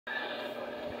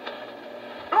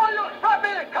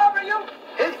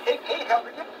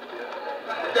covered you.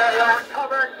 They are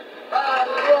covered by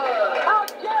blood. How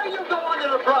dare you go under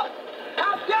the blood?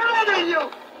 How dare any of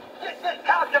you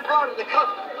discount the blood of the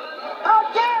covenant? How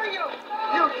dare you?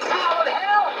 You child of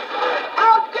hell!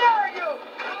 How dare you?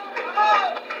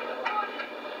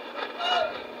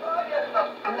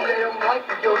 They don't like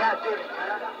to do that, do they?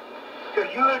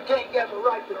 Because you think you have a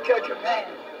right to judge a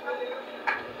man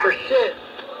for sin.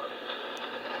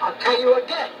 I'll tell you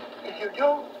again, if you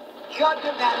do judge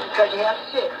a man because he has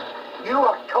sin, you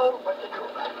are told what to do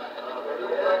about it.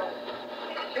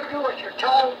 If you do what you're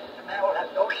told, the man will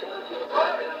have no sin.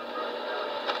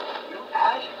 You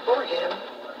ask for him,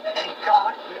 and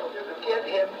God will give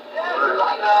him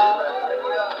life.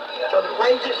 So the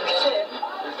wages of sin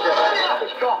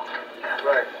is gone.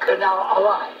 They're now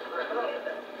alive.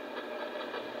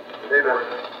 Amen.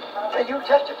 Can you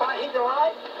testify he's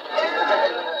alive?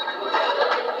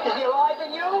 Is he alive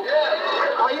in you?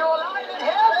 Are you alive in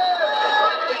him?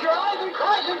 Is your life in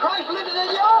Christ and Christ living in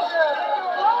you? You're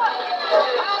alive.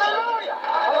 Hallelujah.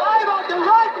 Alive on the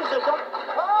righteousness of,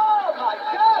 oh my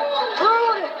God,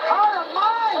 fruit and heart of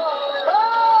mine. Oh.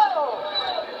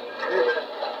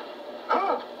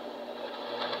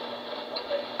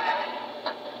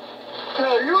 No,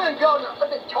 you ain't going to, I've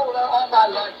been told that all my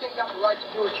life. You ain't got the right to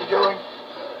do what you're doing.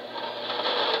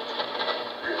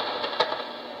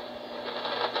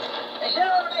 He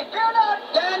said, fear not,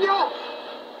 Daniel,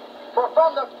 for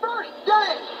from the first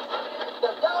day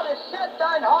that thou hast set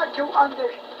thine heart to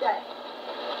understand.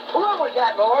 When was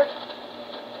that, Lord?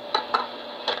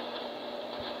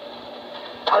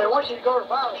 I want you to go to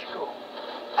Bible school.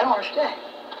 I don't understand.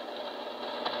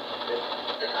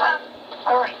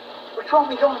 What's wrong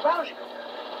with going to Bible school?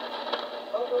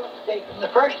 From the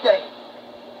first day.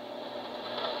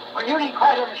 When you didn't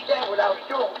quite understand what I was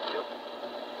doing with you.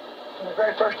 From the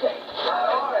very first day.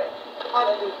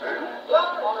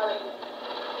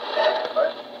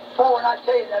 Boy, when I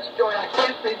tell you that story, I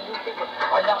can't believe you people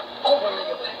are not overly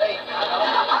amazed.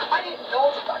 I didn't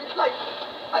know this. It's like,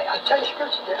 I tell you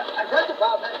scripture there. I read the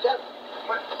Bible and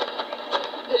but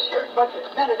this year, but the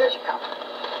men of this come.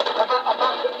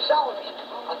 About the Solomon,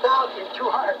 1,200.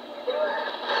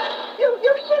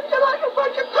 You sit there like a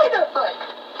bunch of peanut butter.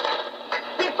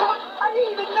 Before, I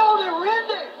didn't even know they were in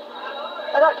there.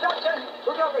 And I started saying,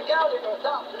 we're going to gather for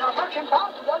 1,000. Now, much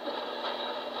impossible, doesn't it?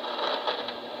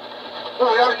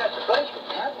 Well, we already got the place we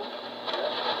can have them.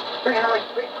 Bring it always,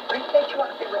 bring things you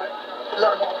want to be right.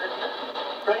 Learn all this.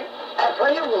 Bring it. Have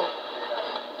plenty of room.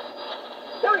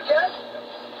 There we go.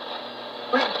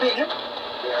 We can feed him.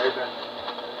 Yeah, amen.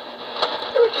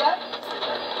 There we go.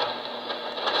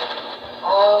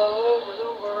 All over the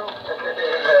world.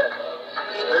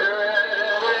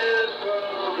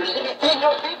 You see me feeding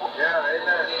those people? Yeah,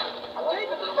 amen. I'm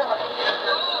taking the stuff.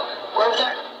 Where's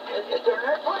that? Is there an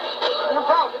airplane? No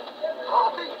problem.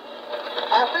 Coffee.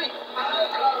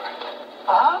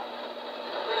 Uh-huh.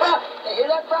 Well, you hear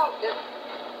that problem?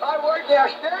 My word, they are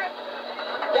spirit.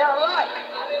 They are life.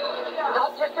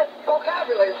 Not just the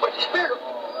vocabulary, but the spirit.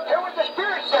 Hear what the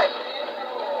spirit says.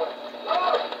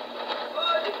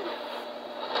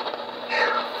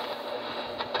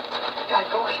 God,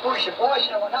 go and squish your voice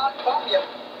and I went out and bought me a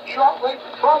short way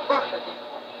for 12 bucks, I think.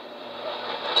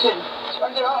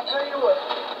 Swing it out, there you were.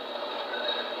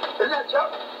 Isn't that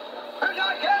something? I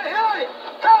can't hear you.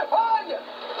 Can't find you.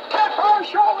 Can't find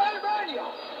shortwave radio.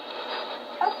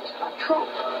 That's just not true.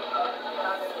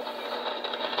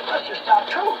 That's just not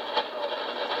true.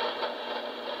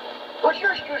 What's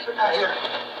your excuse for not hearing?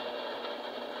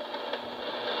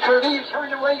 Could you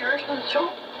turn away your instruments too?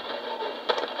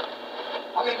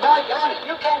 I mean, by God, if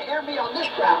you can't hear me on this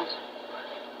grounds,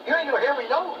 you ain't gonna hear me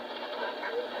nowhere.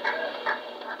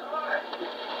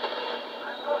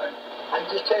 I can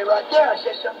just tell you right there, I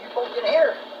said something you folks can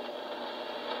hear.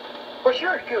 What's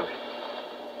your excuse?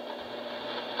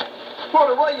 Well,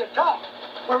 the way you talk,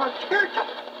 or what the Spirit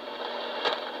talks.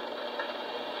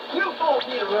 You folks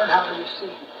need to learn how to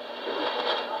receive.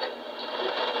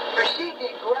 Receive the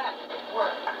engrafted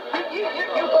word.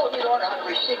 You folks need to learn how to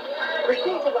receive.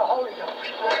 Receive the Holy Ghost.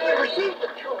 Receive the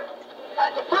truth.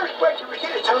 And the first way to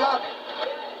receive is to love it.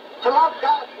 To love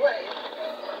God's way.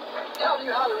 Telling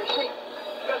you how to receive.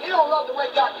 Because if you don't love the way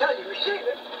God tells you to receive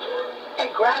it,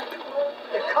 engrafted,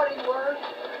 the cutting word,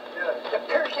 the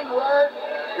piercing word,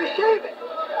 receive it.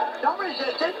 Don't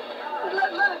resist it.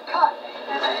 Let it cut.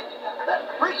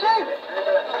 Receive it.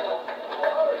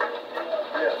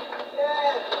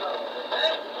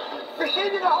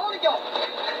 Receive the Holy Ghost.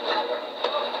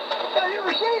 You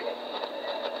receive it.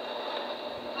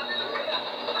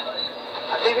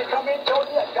 I think it come in and told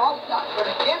you that God's not going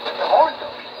to give you the Holy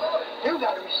Ghost. You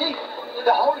got to receive it.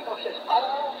 The Holy Ghost is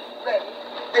already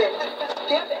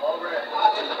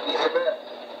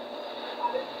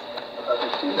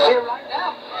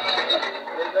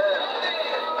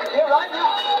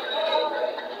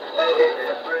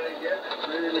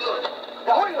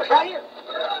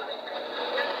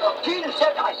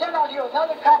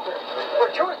comfort. For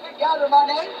truth can gather my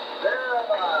name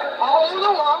all over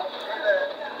the world.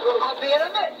 I'll be in the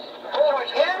midst. So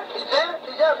it's here, he's there,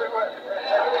 he's everywhere.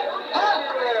 Huh?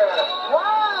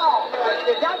 Wow!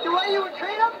 Is that the way you would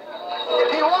treat him?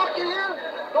 If he walked in here,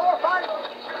 glorified,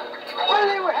 what do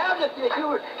they would have if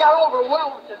you got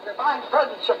overwhelmed with the divine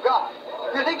presence of God?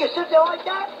 You think you sit there like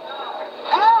that?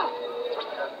 Huh?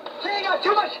 See, you got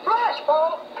too much flesh,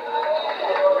 Paul.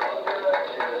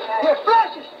 Your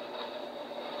flesh is...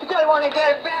 You don't want to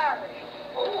get embarrassed.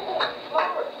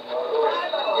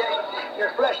 Yeah,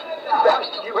 your flesh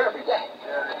embarrasses you every day.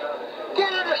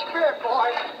 Get in the Spirit,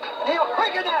 boy. He'll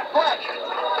quicken that flesh.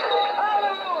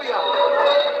 Hallelujah.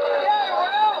 Yeah,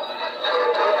 well.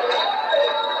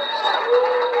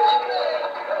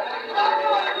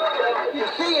 You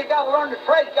see, you got to learn to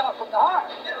praise God from the heart,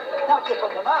 not just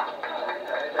from the mouth.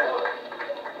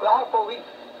 Well, before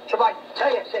somebody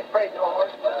tell you, say, praise the Lord.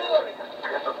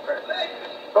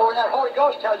 But when that Holy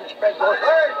Ghost tells you to praise the Lord, he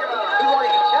won't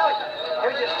even tell you.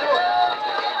 He'll just do it.